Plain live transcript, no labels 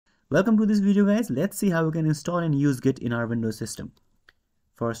Welcome to this video, guys. Let's see how we can install and use Git in our Windows system.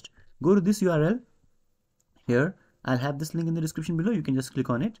 First, go to this URL. Here, I'll have this link in the description below. You can just click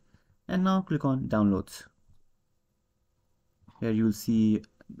on it and now click on downloads. Here you will see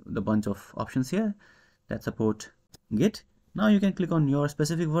the bunch of options here that support Git. Now you can click on your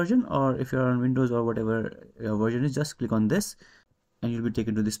specific version, or if you're on Windows or whatever your version is, just click on this and you'll be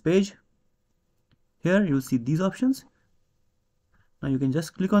taken to this page. Here you'll see these options. Now you can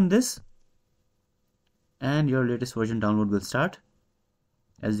just click on this and your latest version download will start.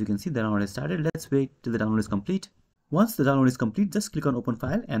 As you can see, the download has started. Let's wait till the download is complete. Once the download is complete, just click on open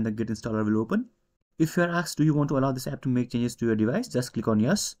file and the Git installer will open. If you are asked, do you want to allow this app to make changes to your device, just click on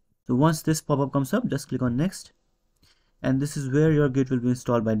yes. So once this pop-up comes up, just click on next. And this is where your Git will be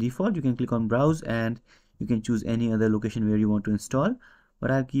installed by default. You can click on browse and you can choose any other location where you want to install,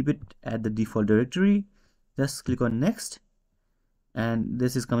 but I'll keep it at the default directory. Just click on next. And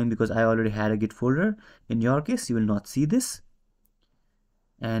this is coming because I already had a Git folder. In your case, you will not see this.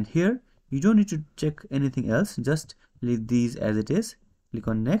 And here, you don't need to check anything else. Just leave these as it is. Click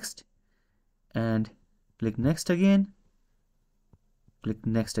on next and click next again. Click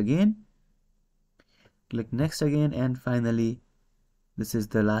next again. Click next again, and finally, this is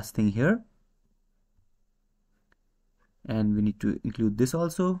the last thing here. And we need to include this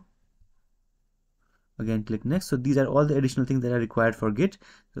also. Again, click next. So these are all the additional things that are required for Git.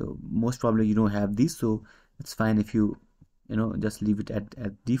 So most probably you don't have these, so it's fine if you just leave it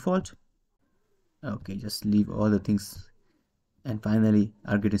at default. Okay, just leave all the things. And finally,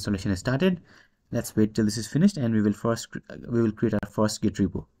 our Git installation has started. Let's wait till this is finished, and we will create our first Git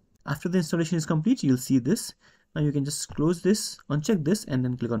repo. After the installation is complete, you'll see this. Now you can just close this, uncheck this, and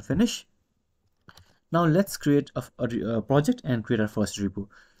then click on finish. Now let's create a project and create our first repo.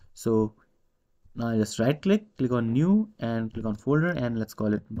 So now just right click on new and click on folder, and let's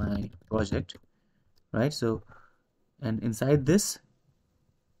call it my project, right? So, and inside this,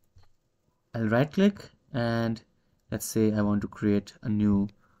 I'll right click and let's say I want to create a new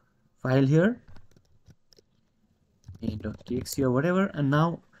file here, main.txt or whatever, and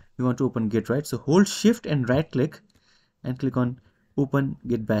now we want to open Git, right? So hold shift and right click and click on open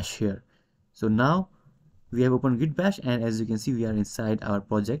Git bash here. So now we have opened Git bash, and as you can see, we are inside our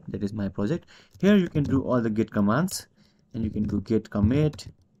project. That is my project. Here you can do all the Git commands, and you can do git commit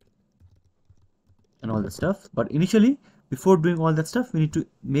and all that stuff. But initially, before doing all that stuff, we need to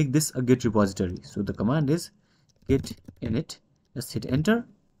make this a Git repository. So the command is git init. Just hit enter,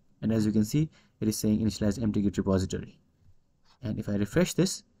 and as you can see, it is saying initialize empty Git repository. And if I refresh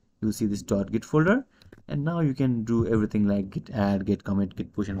this, you will see this .git folder, and now you can do everything like git add, git commit,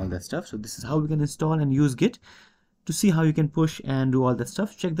 git push, and all that stuff. So this is how we can install and use Git. To see how you can push and do all that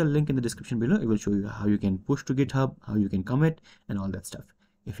stuff, check the link in the description below. It will show you how you can push to GitHub, how you can commit, and all that stuff.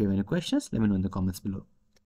 If you have any questions, let me know in the comments below.